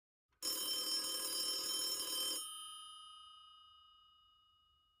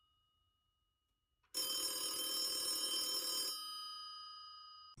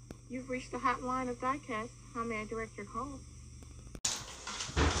You've reached the hotline of Diecast. How may I direct your call?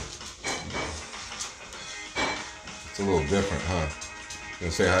 It's a little different, huh? You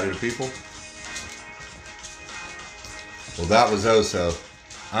gonna say hi to the people? Well, that was Oso.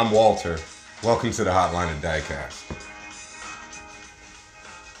 I'm Walter. Welcome to the hotline of Diecast.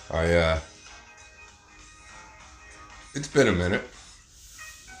 It's been a minute.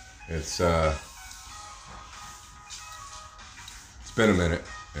 It's been a minute,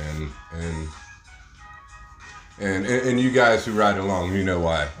 and you guys who ride along, you know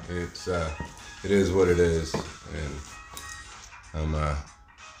why. It is what it is, and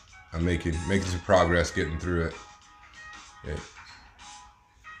I'm making some progress getting through it.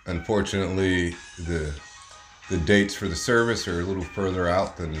 Unfortunately, the dates for the service are a little further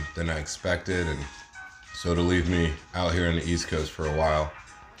out than I expected, and so it'll leave me out here on the East Coast for a while.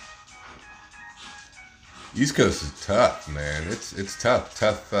 East Coast is tough, man. It's tough.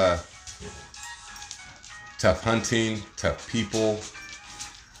 Tough hunting, tough people.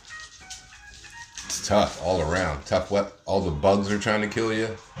 It's tough all around. Tough what? All the bugs are trying to kill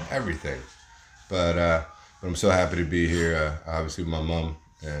you. Everything. But I'm so happy to be here. Obviously, with my mom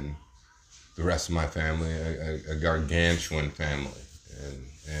and the rest of my family, a gargantuan family,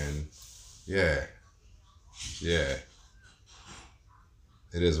 and yeah.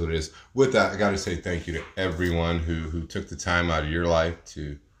 It is what it is. With that, I got to say thank you to everyone who took the time out of your life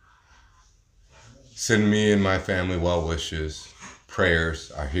to send me and my family well wishes,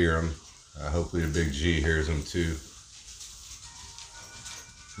 prayers. I hear them. Hopefully the Big G hears them too.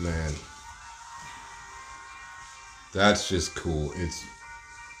 Man, that's just cool. It's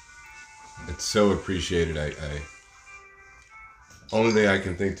so appreciated. I only thing I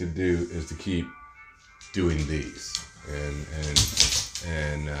can think to do is to keep doing these,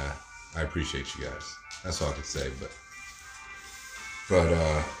 and I appreciate you guys. That's all I can say. But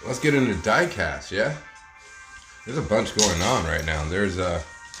let's get into Diecast. Yeah, there's a bunch going on right now. There's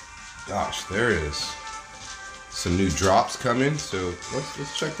there is some new drops coming. So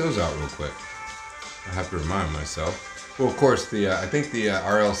let's check those out real quick. I have to remind myself. Well, of course, I think the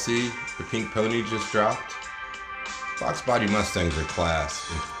RLC, the Pink Pony, just dropped. Box body Mustangs are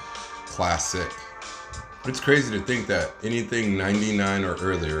classic. It's crazy to think that anything 99 or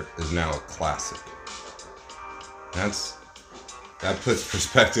earlier is now a classic. That puts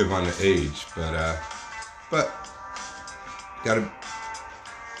perspective on the age, but gotta,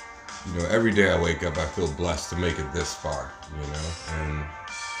 every day I wake up, I feel blessed to make it this far, and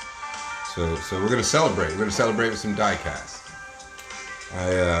so we're gonna celebrate. We're gonna celebrate with some Diecast.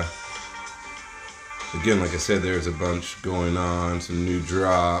 Again, like I said, there's a bunch going on, some new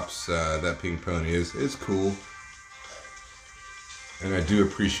drops. That Pink Pony is cool. And I do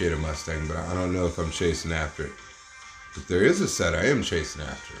appreciate a Mustang, but I don't know if I'm chasing after it. If there is a set, I am chasing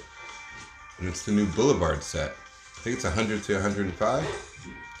after it. And it's the new Boulevard set. I think it's 100 to 105.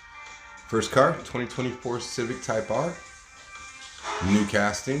 First car, 2024 Civic Type R. New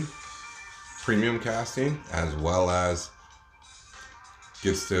casting, premium casting, as well as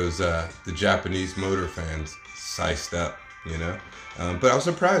gets those the Japanese motor fans sized up, But I was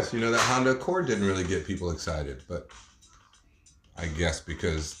surprised, that Honda Accord didn't really get people excited. But I guess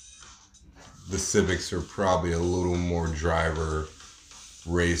because the Civics are probably a little more driver,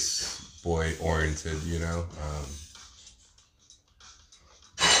 race boy oriented,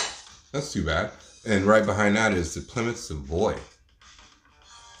 That's too bad. And right behind that is the Plymouth Savoy.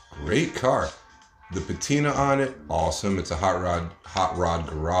 Great car. The patina on it, awesome. It's a hot rod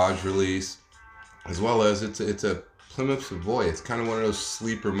garage release, as well as it's a Plymouth Savoy. It's kind of one of those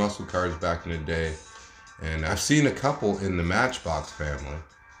sleeper muscle cars back in the day, and I've seen a couple in the Matchbox family,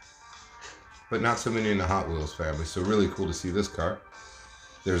 but not so many in the Hot Wheels family. So really cool to see this car.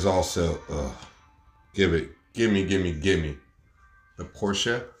 There's also gimme the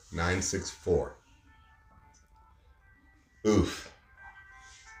Porsche 964. Oof.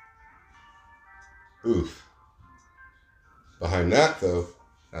 Behind that, though,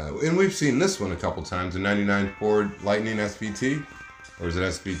 and we've seen this one a couple times, the 99 Ford Lightning SVT, or is it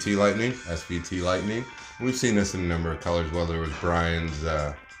SVT Lightning? SVT Lightning. We've seen this in a number of colors, whether it was Brian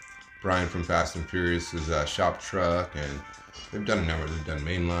from Fast and Furious's shop truck, and they've done a number. They've done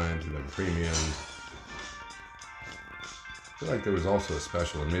mainlines, they've done premiums. I feel like there was also a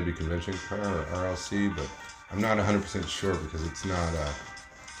special one, maybe convention car or RLC, but I'm not 100% sure because it's not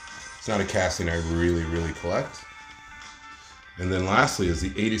a casting I really collect. And then lastly is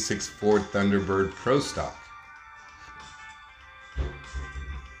the 86 Ford Thunderbird Pro Stock.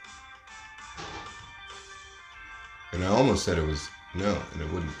 And I almost said it was, no, and it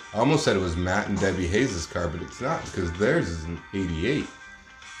wouldn't. I almost said it was Matt and Debbie Hayes' car, but it's not, because theirs is an 88.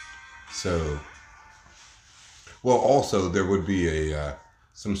 So, well, also there would be a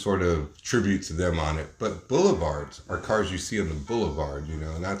some sort of tribute to them on it. But boulevards are cars you see on the boulevard, you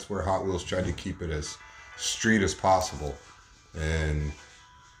know, and that's where Hot Wheels tried to keep it as street as possible. And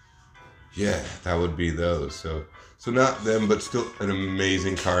yeah, that would be those. So not them, but still an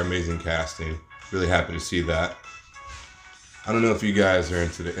amazing car, amazing casting. Really happy to see that. I don't know if you guys are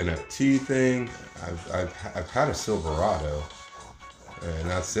into the NFT thing. I've had a Silverado, and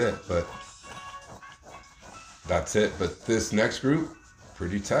that's it. But this next group,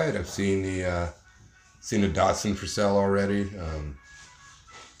 pretty tight. I've seen the Datsun for sale already.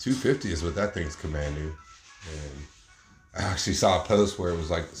 250 is what that thing's commanding. And I actually saw a post where it was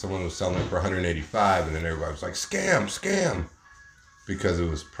like someone was selling it for 185, and then everybody was like, scam, because it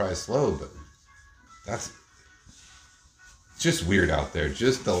was priced low. But that's just weird out there.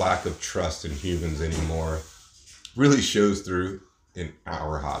 Just the lack of trust in humans anymore really shows through in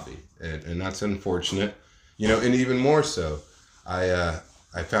our hobby, and that's unfortunate, you know. And even more so, I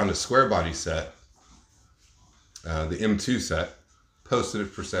found a square body set, the M2 set, posted it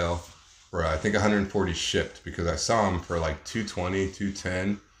for sale for I think 140 shipped, because I saw them for like 220,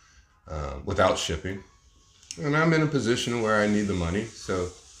 210 without shipping. And I'm in a position where I need the money, so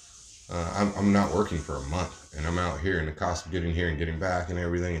I'm not working for a month, and I'm out here, and the cost of getting here and getting back and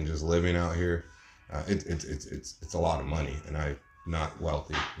everything, and just living out here, it's a lot of money, and I'm not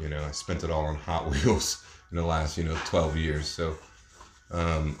wealthy. You know, I spent it all on Hot Wheels in the last 12 years. So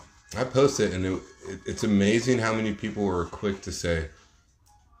I posted, and it's amazing how many people were quick to say.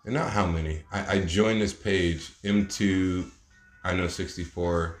 And not how many. I joined this page, M2, I Know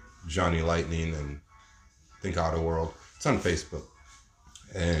 64, Johnny Lightning, and Think Auto World. It's on Facebook.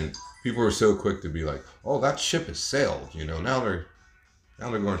 And people were so quick to be like, oh, that ship has sailed, you know, now they're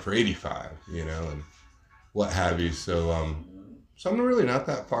going for 85, you know, and what have you. So I'm really not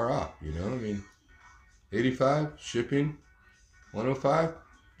that far off, you know. I mean, 85, shipping, 105,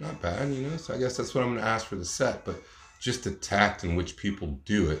 not bad, you know. So I guess that's what I'm going to ask for the set. But just the tact in which people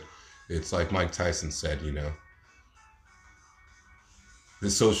do it. It's like Mike Tyson said, you know,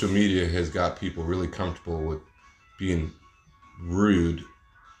 this social media has got people really comfortable with being rude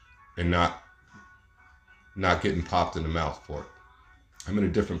and not getting popped in the mouth for it. I'm in a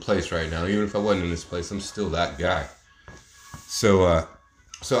different place right now. Even if I wasn't in this place, I'm still that guy. So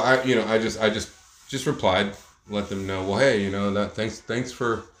I just replied, let them know, well, hey, you know, that thanks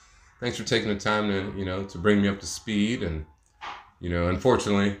for taking the time to, you know, to bring me up to speed. And, you know,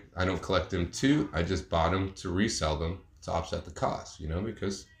 unfortunately, I don't collect them too. I just bought them to resell them to offset the cost, you know,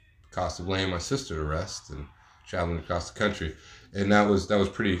 because the cost of laying my sister to rest and traveling across the country. And that was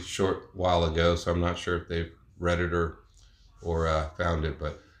pretty short while ago, so I'm not sure if they've read it or found it.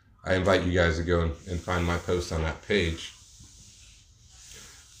 But I invite you guys to go and find my post on that page.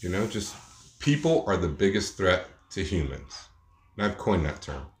 You know, just people are the biggest threat to humans. And I've coined that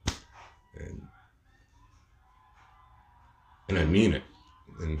term. And I mean it,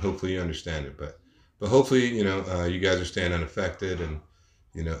 and hopefully you understand it. But hopefully, you know, you guys are staying unaffected, and,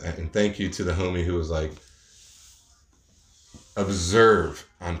 you know, and thank you to the homie who was like, observe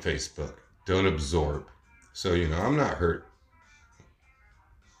on Facebook, don't absorb. So, you know, I'm not hurt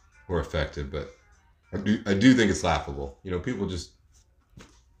or affected, but I do think it's laughable. You know, people just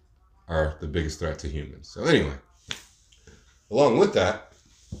are the biggest threat to humans. So anyway, along with that,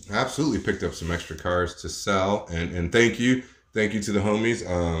 I absolutely picked up some extra cars to sell, and thank you to the homies.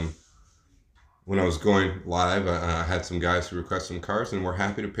 When I was going live, I had some guys who requested some cars, and we're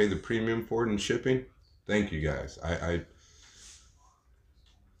happy to pay the premium for it and shipping. Thank you guys.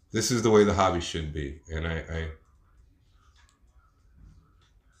 This is the way the hobby should be, and I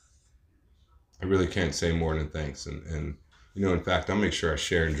really can't say more than thanks. And you know, in fact, I'll make sure I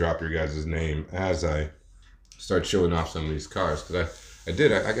share and drop your guys' name as I start showing off some of these cars, because I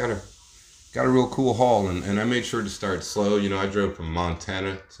got a real cool haul, and I made sure to start slow. You know, I drove from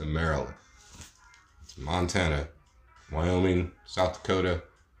Montana to Maryland, to Montana, Wyoming, South Dakota,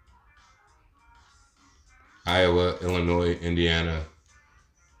 Iowa, Illinois, Indiana,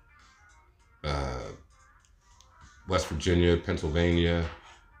 West Virginia, Pennsylvania,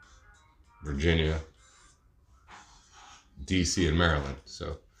 Virginia, DC, and Maryland.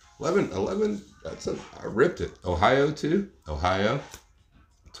 So 11, I ripped it. Ohio too,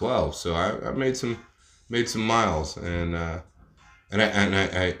 12. So I made some miles, and I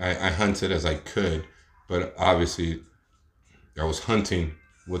hunted as I could, but obviously I was hunting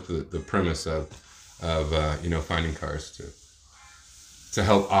with the premise of you know, finding cars to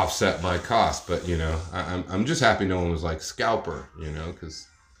help offset my cost. But, you know, I'm just happy no one was like scalper, you know, because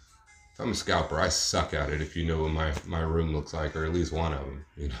I'm a scalper. I suck at it, if you know what my room looks like, or at least one of them.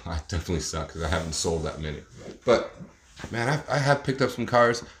 You know, I definitely suck because I haven't sold that many. But man, I have picked up some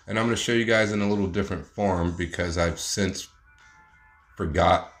cars, and I'm going to show you guys in a little different form because I've since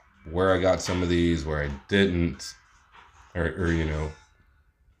forgot where I got some of these, where I didn't, or you know,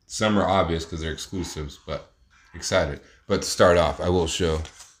 some are obvious because they're exclusives, but excited. But to start off, I will show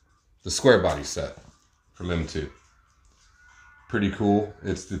the square body set from M2. Pretty cool.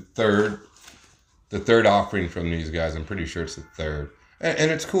 It's the third offering from these guys. I'm pretty sure it's the third. And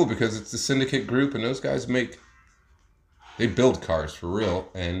it's cool because it's the Syndicate group, and those guys they build cars for real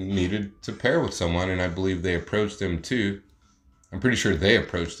and needed to pair with someone, and I believe they approached them too. I'm pretty sure they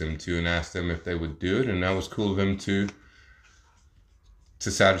approached them too and asked them if they would do it, and that was cool of them to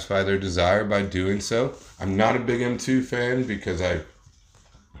satisfy their desire by doing so. I'm not a big M2 fan because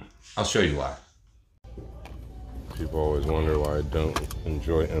I'll show you why. People always wonder why I don't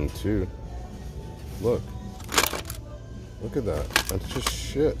enjoy M2. Look at that. That's just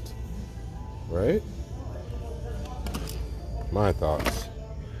shit, right? My thoughts.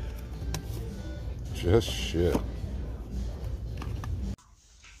 Just shit.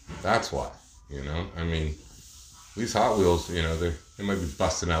 That's why, you know? I mean, these Hot Wheels, you know, they might be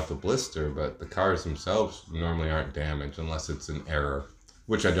busting out the blister, but the cars themselves normally aren't damaged unless it's an error,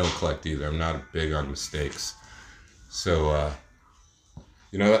 which I don't collect either. I'm not big on mistakes. So,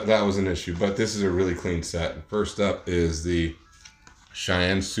 you know, that was an issue, but this is a really clean set. First up is the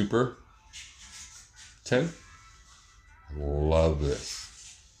Cheyenne Super 10. I love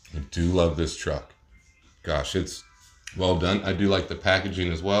this. I do love this truck. Gosh, it's well done. I do like the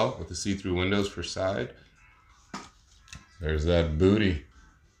packaging as well with the see-through windows for side. There's that booty.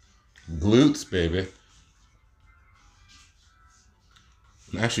 Glutes, baby.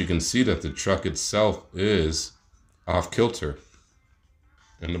 And actually, you can see that the truck itself is off kilter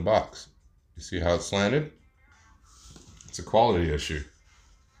in the box. You see how it's slanted? It's a quality issue.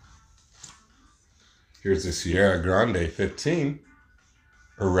 Here's the Sierra Grande 15,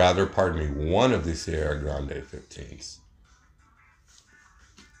 or rather, pardon me, one of the Sierra Grande 15s.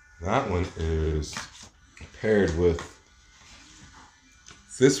 That one is paired with,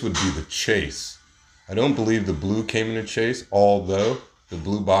 this would be the Chase. I don't believe the blue came in a Chase, although the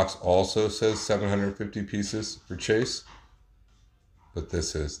blue box also says 750 pieces for Chase. But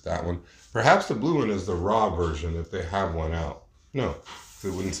this is that one. Perhaps the blue one is the raw version if they have one out. No,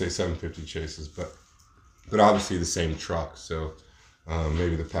 it wouldn't say 750 Chases, but obviously the same truck. So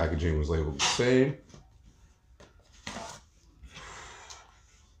maybe the packaging was labeled the same.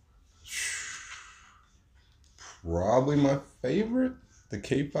 Probably my favorite, the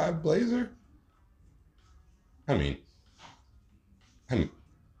K5 Blazer. I mean,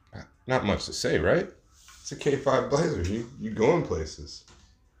 not much to say, right? It's a K5 Blazer. You going places.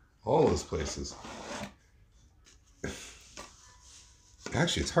 All those places.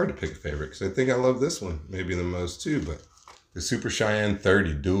 Actually, it's hard to pick a favorite because I think I love this one maybe the most too, but the Super Cheyenne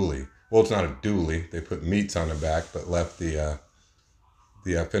 30 dually. Well, it's not a dually. They put meats on the back, but left the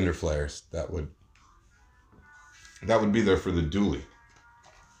fender flares. That would be there for the dually.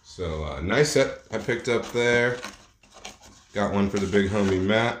 So nice set I picked up there. Got one for the big homie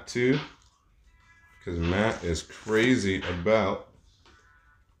Matt too, because Matt is crazy about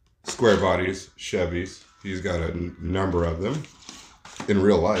square bodies, Chevys. He's got a number of them in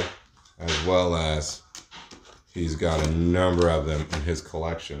real life, as well as he's got a number of them in his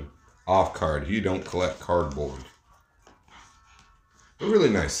collection. Off card, he don't collect cardboard. A really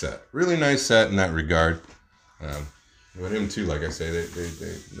nice set. Really nice set in that regard. With him too, like I say,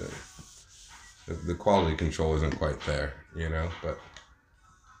 the quality control isn't quite there, you know, but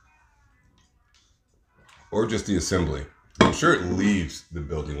or just the assembly. I'm sure it leaves the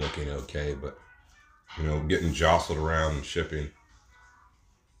building looking okay, but you know, getting jostled around and shipping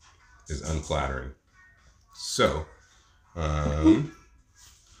is unflattering. So I'm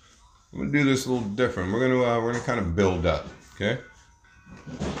gonna do this a little different. We're gonna kind of build up, okay?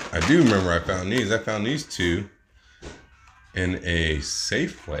 I do remember I found these. I found these two in a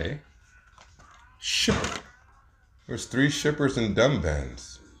Safeway shipper. There's 3 shippers and dumb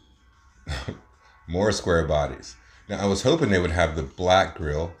bends. More square bodies. Now I was hoping they would have the black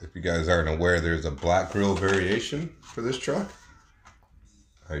grill. If you guys aren't aware, there's a black grill variation for this truck.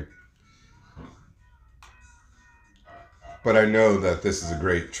 But I know that this is a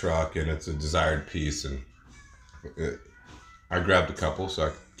great truck and it's a desired piece, and I grabbed a couple so I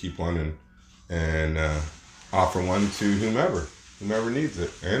could keep one and offer one to whomever needs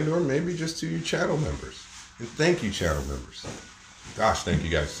it, and or maybe just to you channel members. And thank you, channel members. Gosh, thank you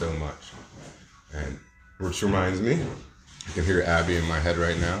guys so much. And which reminds me, I can hear Abby in my head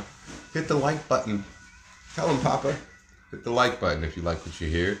right now. hit the like button. Tell them, Papa. Hit the like button if you like what you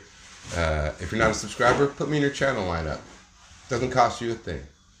hear. If you're not a subscriber, put me in your channel lineup. Doesn't cost you a thing.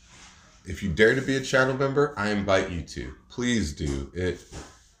 If you dare to be a channel member, I invite you to. Please do. It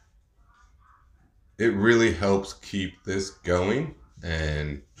really helps keep this going,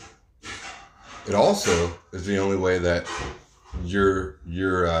 and it also is the only way that you're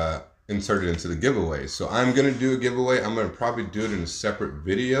inserted into the giveaway. So I'm gonna do a giveaway. I'm gonna probably do it in a separate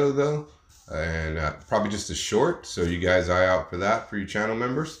video though, and probably just a short. So you guys eye out for that for you channel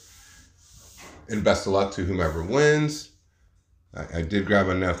members. And best of luck to whomever wins. I did grab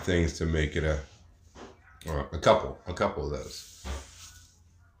enough things to make it a couple of those.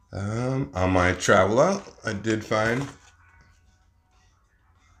 On my travel out, I did find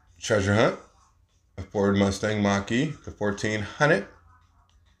treasure hunt, a Ford Mustang Mach-E, the 1400.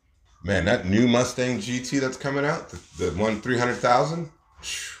 Man, that new Mustang GT that's coming out, the one 300,000,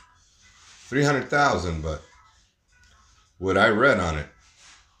 300,000. But what I read on it,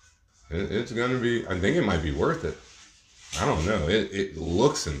 it's gonna be. I think it might be worth it. I don't know. It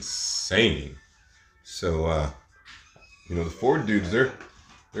looks insane. So you know, the Ford dudes, they're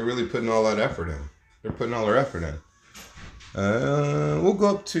really putting all that effort in. They're putting all their effort in. We'll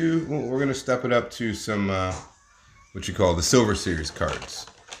go up to. We're gonna step it up to some what you call the Silver Series cards.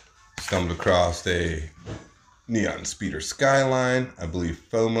 Stumbled across a Neon Speeder Skyline. I believe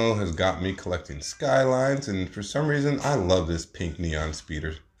FOMO has got me collecting Skylines, and for some reason, I love this pink Neon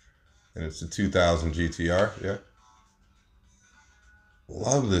Speeder. And it's a 2000 GTR. Yeah.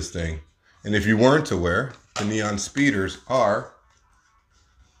 Love this thing. And if you weren't aware, the Neon Speeders are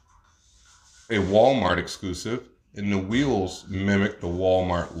a Walmart exclusive, and the wheels mimic the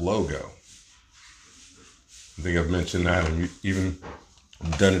Walmart logo. I think I've mentioned that, and even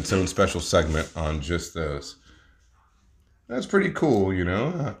done its own special segment on just those. That's pretty cool, you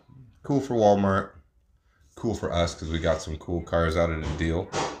know. Cool for Walmart. Cool for us because we got some cool cars out of the deal.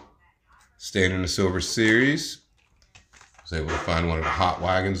 Staying in the Silver Series. Was able to find one of the Hot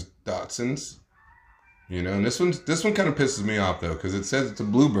Wagons Datsuns. You know, and this one kind of pisses me off though, because it says it's a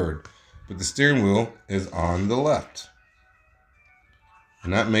Bluebird, but the steering wheel is on the left.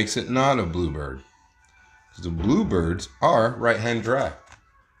 And that makes it not a Bluebird. Because the Bluebirds are right-hand drive.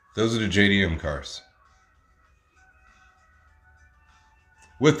 Those are the JDM cars.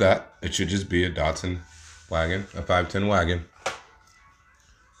 With that, it should just be a Datsun wagon, a 510 wagon.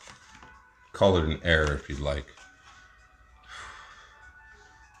 Call it an error if you'd like.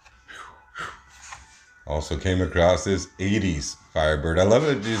 Also came across this 80s Firebird. I love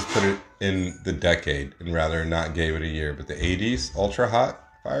it you just put it in the decade and rather not gave it a year. But the 80s Ultra Hot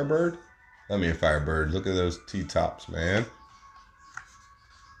Firebird? Love me a Firebird. Look at those T-tops, man.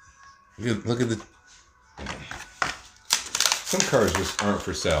 Look at the... Some cars just aren't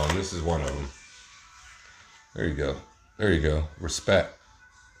for sale, and this is one of them. There you go. There you go. Respect.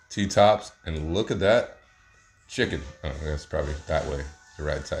 T-tops, and look at that chicken. Oh, that's probably that way, the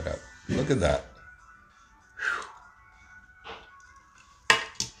right side up. Look at that.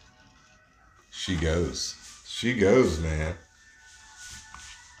 Whew. She goes. She goes, man.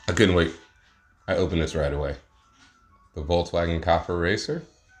 I couldn't wait. I opened this right away. The Volkswagen Coffer Racer.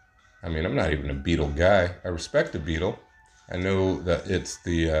 I mean, I'm not even a Beetle guy. I respect the Beetle. I know that it's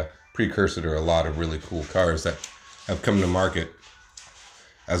the precursor to a lot of really cool cars that have come to market.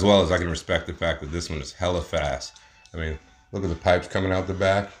 As well as I can respect the fact that this one is hella fast. I mean, look at the pipes coming out the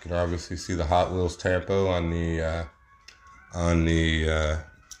back. You can obviously see the Hot Wheels tampo on the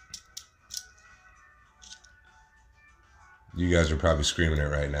you guys are probably screaming it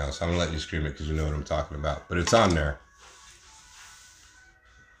right now, so I'm gonna let you scream it because you know what I'm talking about. But it's on there.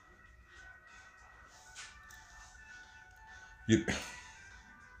 You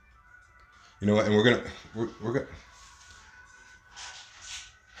know what? And we're gonna.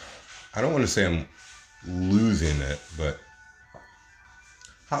 I don't want to say I'm losing it, but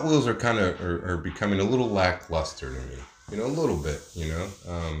Hot Wheels are kind of are becoming a little lackluster to me. You know, a little bit. You know,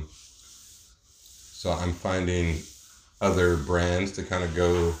 so I'm finding other brands to kind of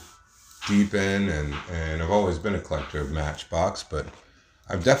go deep in, and I've always been a collector of Matchbox, but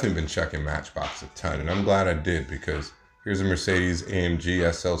I've definitely been checking Matchbox a ton, and I'm glad I did because here's a Mercedes AMG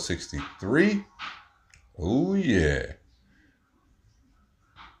SL63. Oh yeah.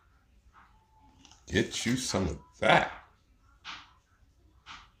 Get you some of that.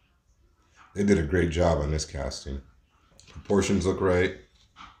 They did a great job on this casting. Proportions look right.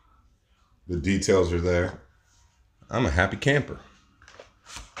 The details are there. I'm a happy camper.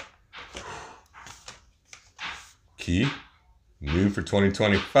 Key, new for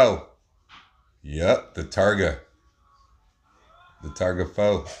 2024. Yep, the Targa. The Targa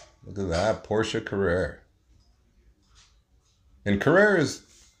 4. Look at that, Porsche Carrera. And Carrera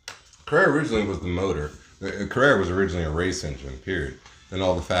originally was the motor. The Carrera was originally a race engine, period. Then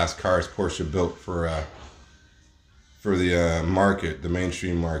all the fast cars Porsche built for the market, the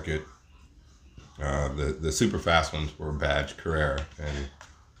mainstream market, the super fast ones were badge Carrera, and you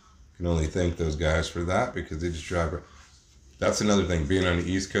can only thank those guys for that because they just drive. That's another thing. Being on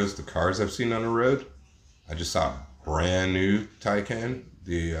the East Coast, the cars I've seen on the road, I just saw a brand new Taycan,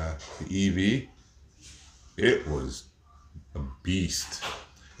 the EV. It was a beast,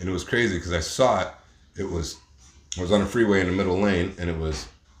 and it was crazy because I saw it. I was on a freeway in the middle lane, and it was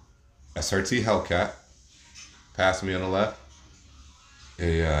SRT Hellcat passed me on the left.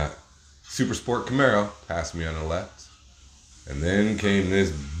 A Super Sport Camaro passed me on the left, and then came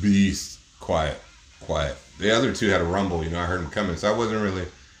this beast. Quiet. The other two had a rumble. I heard them coming, so I wasn't really.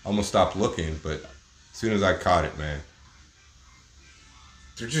 Almost stopped looking, but as soon as I caught it, man,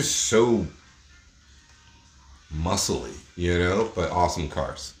 they're just so muscly, but awesome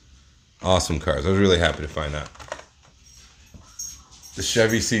cars. Awesome cars. I was really happy to find that. The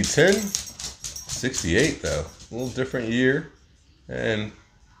Chevy C10, 68 though. A little different year. And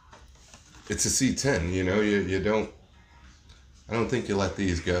it's a C10, you don't, I don't think you let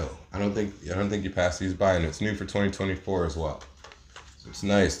these go. I don't think you pass these by, and it's new for 2024 as well. So it's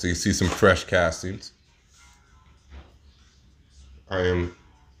nice to see some fresh castings.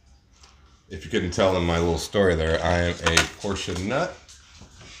 If you couldn't tell in my little story there, I am a Porsche nut.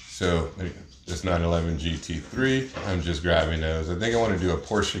 So this 911 GT3, I'm just grabbing those. I think I want to do a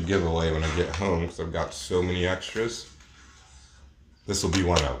Porsche giveaway when I get home because I've got so many extras. This will be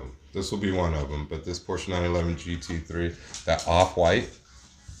one of them. But this Porsche 911 GT3, that off-white.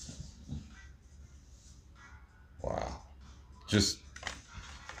 Wow. Just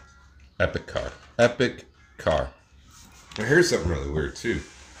epic car. Now here's something really weird too.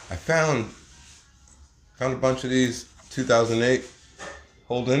 I found a bunch of these 2008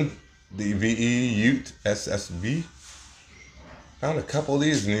 Holden, the VE Ute SSV. Found a couple of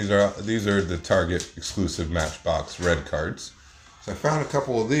these, and these are the Target exclusive Matchbox red cards. So I found a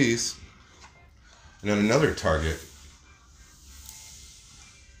couple of these, and then another Target.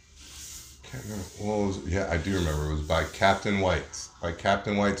 Can't remember what it was. Yeah, I do remember. It was by Captain White's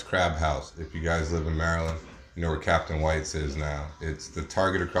Crab House. If you guys live in Maryland, you know where Captain White's is now. It's the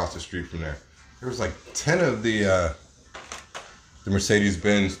Target across the street from there. There was like 10 of the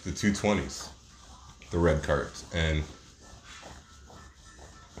Mercedes-Benz, the 220s, the red cards, and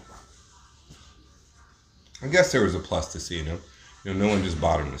I guess there was a plus to seeing them. No one just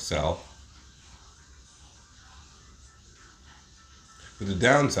bought them to sell. But the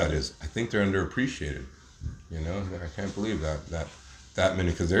downside is, I think they're underappreciated. I can't believe that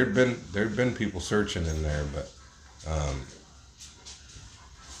many, because there'd been people searching in there, but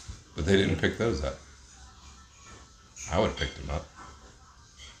they didn't pick those up. I would have picked them up.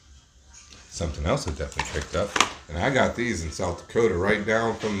 Something else I definitely picked up, and I got these in South Dakota, right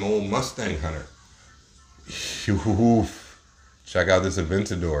down from the old Mustang Hunter. Check out this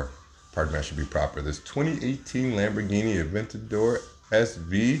Aventador. Pardon me, I should be proper. This 2018 Lamborghini Aventador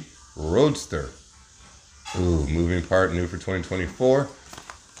SV Roadster. Ooh, moving part, new for 2024.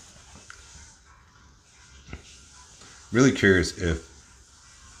 Really curious if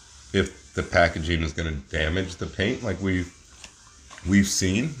the packaging is going to damage the paint like we've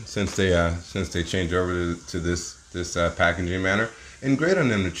seen since they changed over to this packaging manner. And great on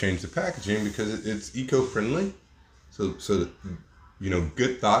them to change the packaging because it's eco-friendly. So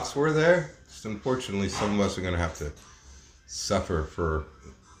good thoughts were there. Just unfortunately, some of us are going to have to suffer for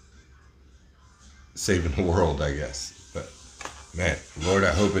saving the world, I guess. But man, Lord,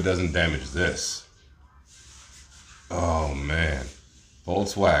 I hope it doesn't damage this. Oh man,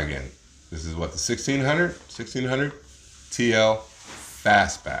 Volkswagen. This is what, the 1600 TL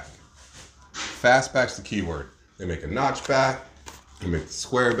Fastback. Fastback's the keyword. They make a notch back. They make the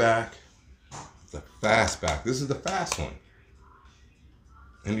square back. The Fastback. This is the fast one.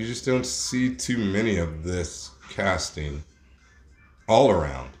 And you just don't see too many of this casting all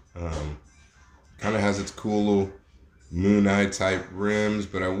around. Kind of has its cool little moon eye type rims,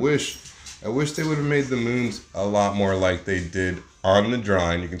 but I wish they would have made the moons a lot more like they did on the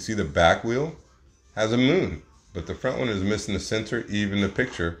drawing. You can see the back wheel has a moon, but the front one is missing the center. Even the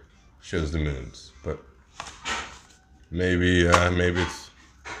picture shows the moons, but maybe it's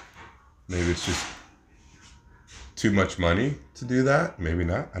just too much money to do that. Maybe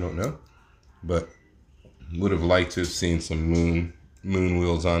not. I don't know, but would have liked to have seen some moon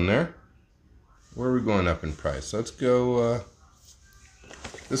wheels on there. Where are we going up in price? Let's go.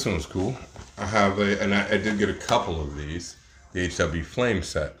 This one was cool. I did get a couple of these. The HW Flame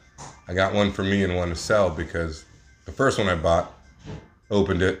set. I got one for me and one to sell because the first one I bought,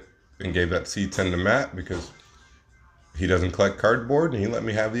 opened it and gave that C10 to Matt because he doesn't collect cardboard, and he let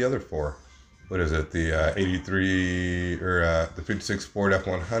me have the other 4. What is it? The 83 or the 56 Ford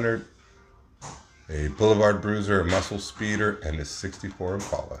F100, a Boulevard Bruiser, a Muscle Speeder, and a 64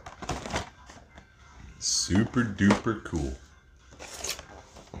 Impala. Super duper cool.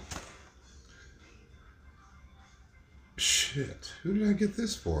 Shit, who did I get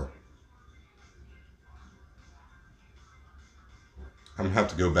this for? I'm gonna have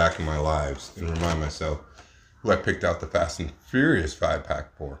to go back in my lives and remind myself who I picked out the Fast and Furious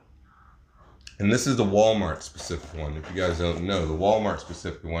 5-pack for. And this is the Walmart specific one. If you guys don't know, the Walmart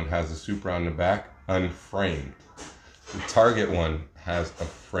specific one has a Supra on the back, unframed. The Target one has a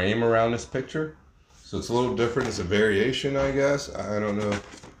frame around this picture, so it's a little different. It's a variation, I guess. I don't know.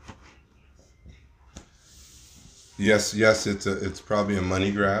 Yes, it's probably a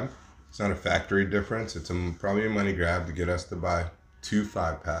money grab. It's not a factory difference. It's probably a money grab to get us to buy 2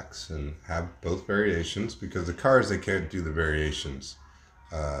 5-packs and have both variations, because the cars, they can't do the variations.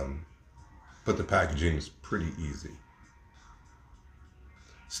 But the packaging is pretty easy.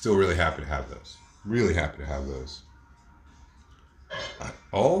 Still really happy to have those. Really happy to have those. I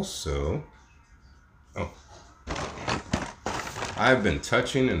also, I've been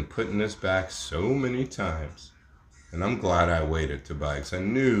touching and putting this back so many times, and I'm glad I waited to buy it, because I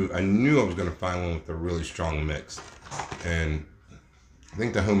knew I was going to find one with a really strong mix. And I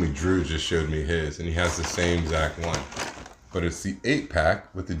think the homie Drew just showed me his, and he has the same exact one. But it's the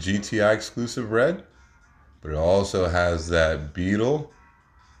 8-pack with the GTI exclusive red. But it also has that Beetle.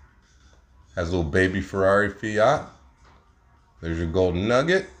 Has a little baby Ferrari Fiat. There's your Golden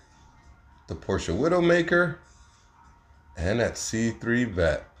Nugget. The Porsche Widowmaker. And that C3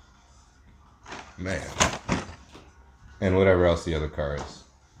 Vet. Man. And whatever else the other car is.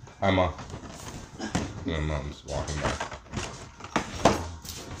 Hi, Mom. My mom's walking by.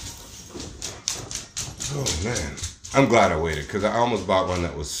 Oh, man. I'm glad I waited, because I almost bought one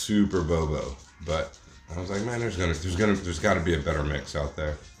that was super bobo, but I was like, man, there's got to be a better mix out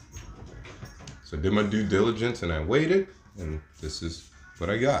there. So I did my due diligence and I waited, and this is what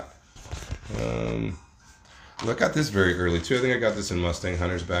I got. Well, I got this very early too. I think I got this in Mustang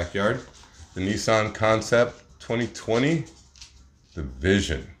Hunter's backyard. The Nissan Concept 2020, the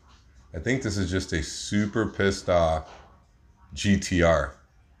Vision. I think this is just a super pissed off GTR,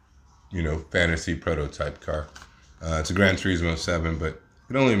 fantasy prototype car. It's a Gran Turismo 7, but I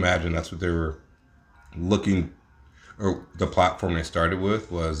can only imagine that's what they were looking, or the platform they started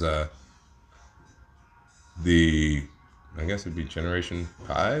with was I guess it'd be Generation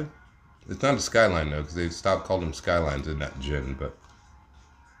 5. It's not a Skyline though, because they stopped calling them Skylines in that gen, but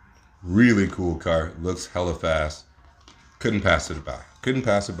really cool car. Looks hella fast. Couldn't pass it by. Couldn't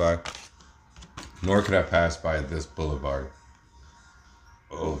pass it by. Nor could I pass by this Boulevard.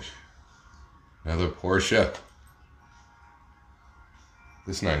 Oh, another Porsche.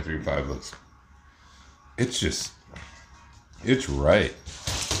 This 935 looks, it's right.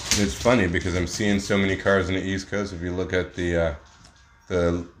 It's funny because I'm seeing so many cars on the East Coast. If you look at the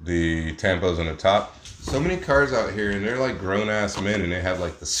tampos on the top, so many cars out here, and they're like grown ass men, and they have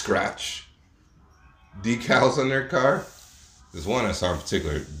like the scratch decals on their car. This one I saw in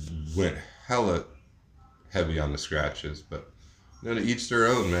particular went hella heavy on the scratches, but to each their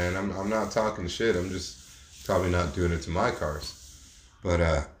own, man. I'm not talking shit. I'm just probably not doing it to my cars.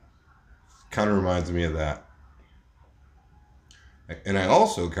 But kind of reminds me of that. And I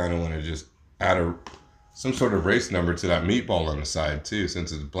also kind of want to just add some sort of race number to that meatball on the side too,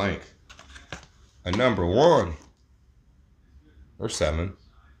 since it's blank. A number 1 or 7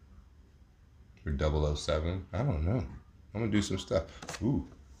 or 007. I don't know. I'm gonna do some stuff. Ooh.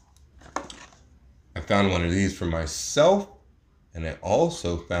 I found one of these for myself, and I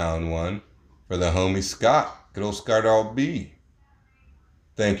also found one for the homie Scott. Good old Scott B.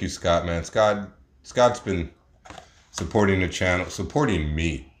 Thank you, Scott, man. Scott's been supporting the channel, supporting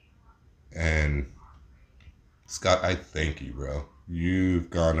me. And Scott, I thank you, bro. You've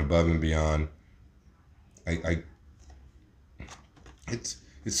gone above and beyond. It's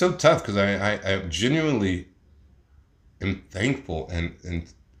so tough because I genuinely am thankful, and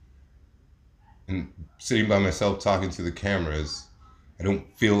sitting by myself talking to the cameras, I don't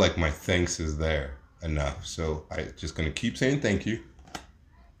feel like my thanks is there enough. So I just gonna keep saying thank you.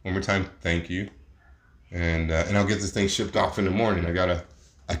 One more time, thank you. And I'll get this thing shipped off in the morning.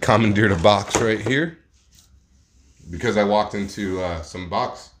 I commandeered a box right here because I walked into some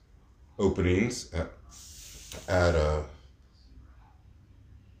box openings at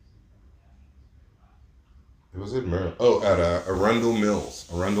It was at Maryland. Oh, at Arundel Mills.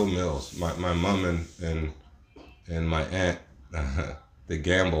 Arundel Mills. My mom and my aunt, they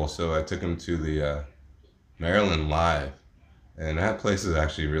gamble, so I took them to the Maryland Live, and that place is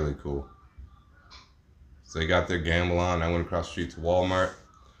actually really cool. So they got their gamble on. I went across the street to Walmart,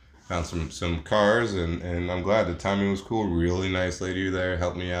 found some cars, and I'm glad the timing was cool. Really nice lady there,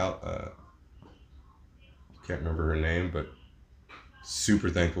 helped me out. Can't remember her name, but super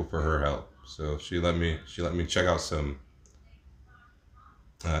thankful for her help. So she let me check out some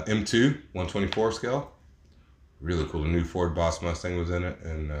M2 124 scale. Really cool. The new Ford Boss Mustang was in it,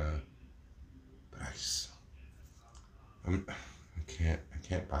 and but I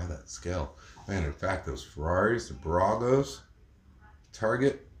can't buy that scale, man. In fact, those Ferraris, the Bragos,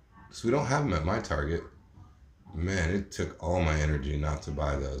 Target. So we don't have them at my Target. Man, it took all my energy not to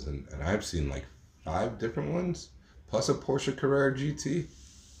buy those, and I've seen like 5 different ones, plus a Porsche Carrera GT.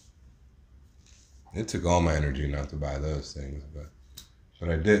 It took all my energy not to buy those things, but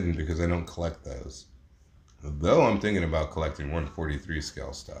I didn't because I don't collect those. Though I'm thinking about collecting 143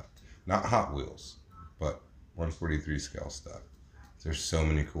 scale stuff. Not Hot Wheels, but 143 scale stuff. There's so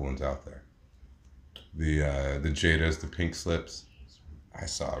many cool ones out there. The Jadas, the pink slips. I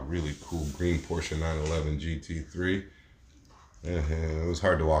saw a really cool green Porsche 911 GT3. It was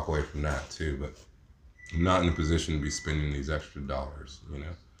hard to walk away from that too, but I'm not in a position to be spending these extra dollars, you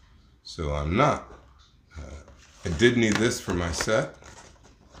know? So I'm not. I did need this for my set.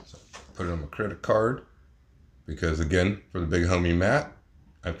 So put it on my credit card. Because again, for the big homie Matt,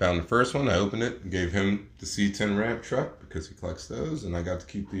 I found the first one, I opened it, and gave him the C10 ramp truck because he collects those, and I got to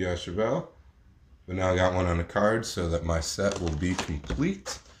keep the Chevelle. But now I got one on the card so that my set will be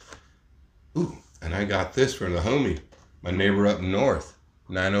complete. Ooh, and I got this for the homie, my neighbor up north,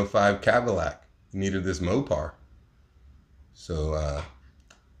 905 Cadillac. He needed this Mopar. So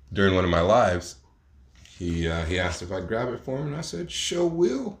during one of my lives, he asked if I'd grab it for him, and I said, sure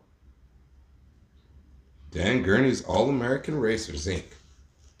will. Dan Gurney's All-American Racers, Inc.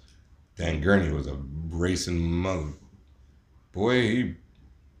 Dan Gurney was a racing mother. Boy, he...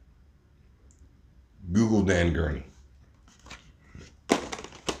 Google Dan Gurney.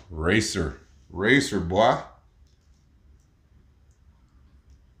 Racer, boy.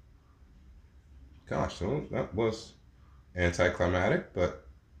 Gosh, so that was anticlimactic, but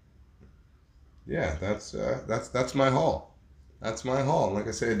yeah, that's my haul. That's my haul. Like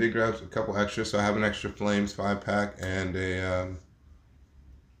I said, I did grab a couple extras, so I have an extra Flames 5-pack and a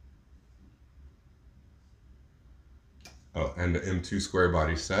and the M2 square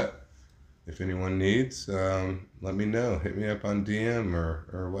body set. If anyone needs, let me know. Hit me up on DM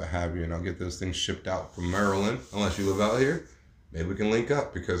or what have you, and I'll get those things shipped out from Maryland. Unless you live out here, maybe we can link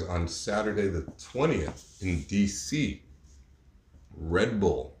up, because on Saturday the 20th in DC, Red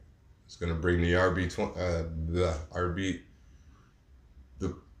Bull is going to bring the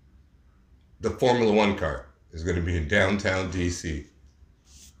the Formula One car is going to be in downtown DC.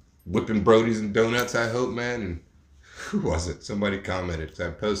 Whipping Brodies and donuts, I hope, man. And who was it? Somebody commented, because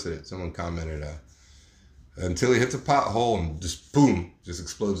I posted it. Someone commented, until he hits a pothole and just boom, just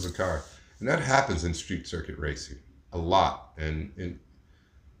explodes the car. And that happens in street circuit racing a lot. And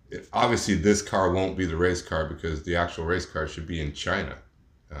obviously this car won't be the race car, because the actual race car should be in China.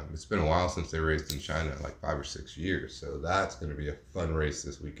 It's been a while since they raced in China, like 5 or 6 years. So that's going to be a fun race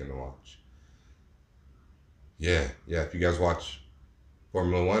this weekend to watch. Yeah, if you guys watch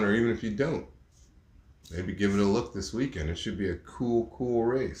Formula One, or even if you don't, maybe give it a look this weekend. It should be a cool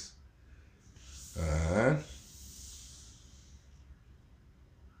race.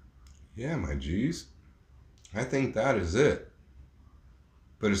 Yeah, my G's. I think that is it.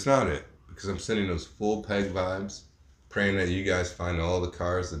 But it's not it, because I'm sending those full peg vibes, praying that you guys find all the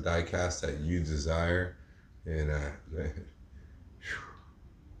cars, the diecast that you desire. And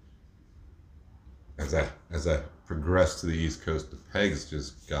as I progressed to the East Coast, the pegs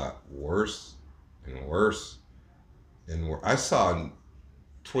just got worse and worse and worse. I saw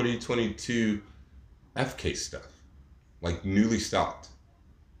 2022 FK stuff, like newly stocked.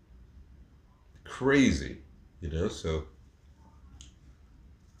 Crazy, you know. So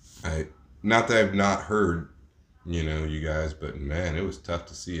not that I've not heard, you know, you guys, but man, it was tough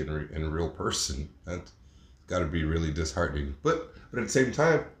to see it in a real person. That's got to be really disheartening. But at the same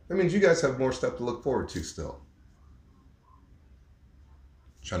time, that means you guys have more stuff to look forward to still.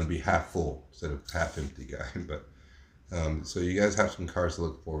 Trying to be half full instead of half empty guy. But so you guys have some cars to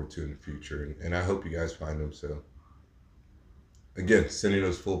look forward to in the future, and I hope you guys find them. So again, sending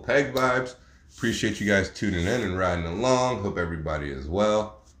those full peg vibes. Appreciate you guys tuning in and riding along. Hope everybody is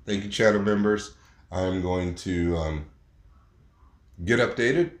well. Thank you, channel members. I'm going to get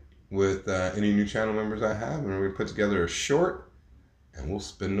updated with any new channel members I have, and we're going to put together a short, and we'll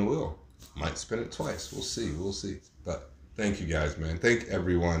spin the wheel. Might spin it twice. We'll see. We'll see. But thank you guys, man. Thank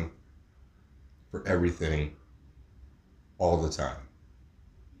everyone for everything all the time.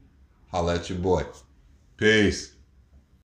 Holla at your boy. Peace.